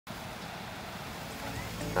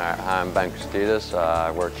Alright, hi, I'm Ben Christidis. I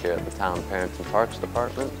work here at the town Perinton Parks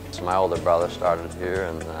Department. So my older brother started here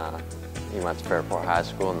and he went to Perinton High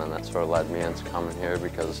School, and then that sort of led me into coming here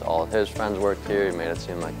because all of his friends worked here. He made it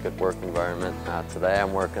seem like a good work environment. Today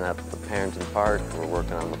I'm working at the Perinton Park. We're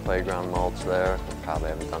working on the playground mulch there. We probably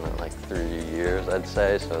haven't done it in like 3 years, I'd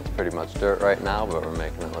say, so it's pretty much dirt right now, but we're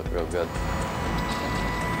making it look real good.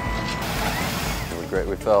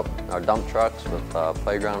 We fill up our dump trucks with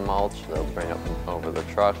playground mulch. They'll bring up over the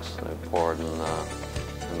trucks, they pour it in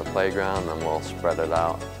the playground, then we'll spread it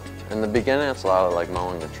out. In the beginning, it's a lot of like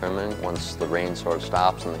mowing and trimming. Once the rain sort of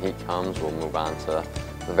stops and the heat comes, we'll move on to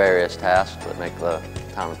the various tasks that make the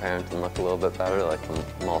town of Perinton look a little bit better, like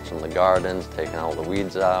mulching the gardens, taking all the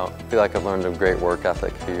weeds out. I feel like I've learned a great work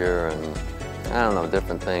ethic here, and I don't know,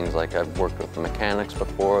 different things. Like I've worked with mechanics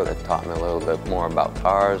before. They've taught me a little bit more about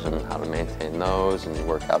cars and how to maintain those and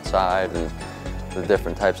work outside and the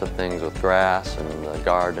different types of things with grass and the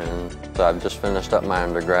garden. So I've just finished up my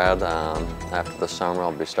undergrad. After the summer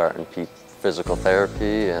I'll be starting physical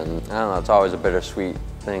therapy, and I don't know, it's always a bittersweet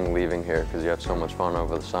thing leaving here because you have so much fun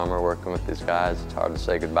over the summer working with these guys. It's hard to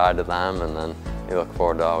say goodbye to them, and then you look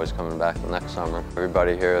forward to always coming back the next summer.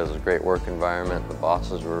 Everybody here is a great work environment. The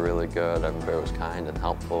bosses were really good. Everybody was kind and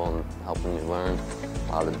helpful and helping you learn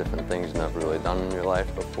a lot of different things you've never really done in your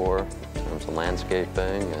life before in terms of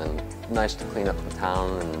landscaping, and nice to clean up the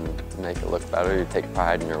town and make it look better. You take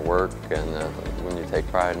pride in your work, and when you take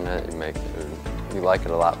pride in it, you like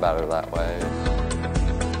it a lot better that way.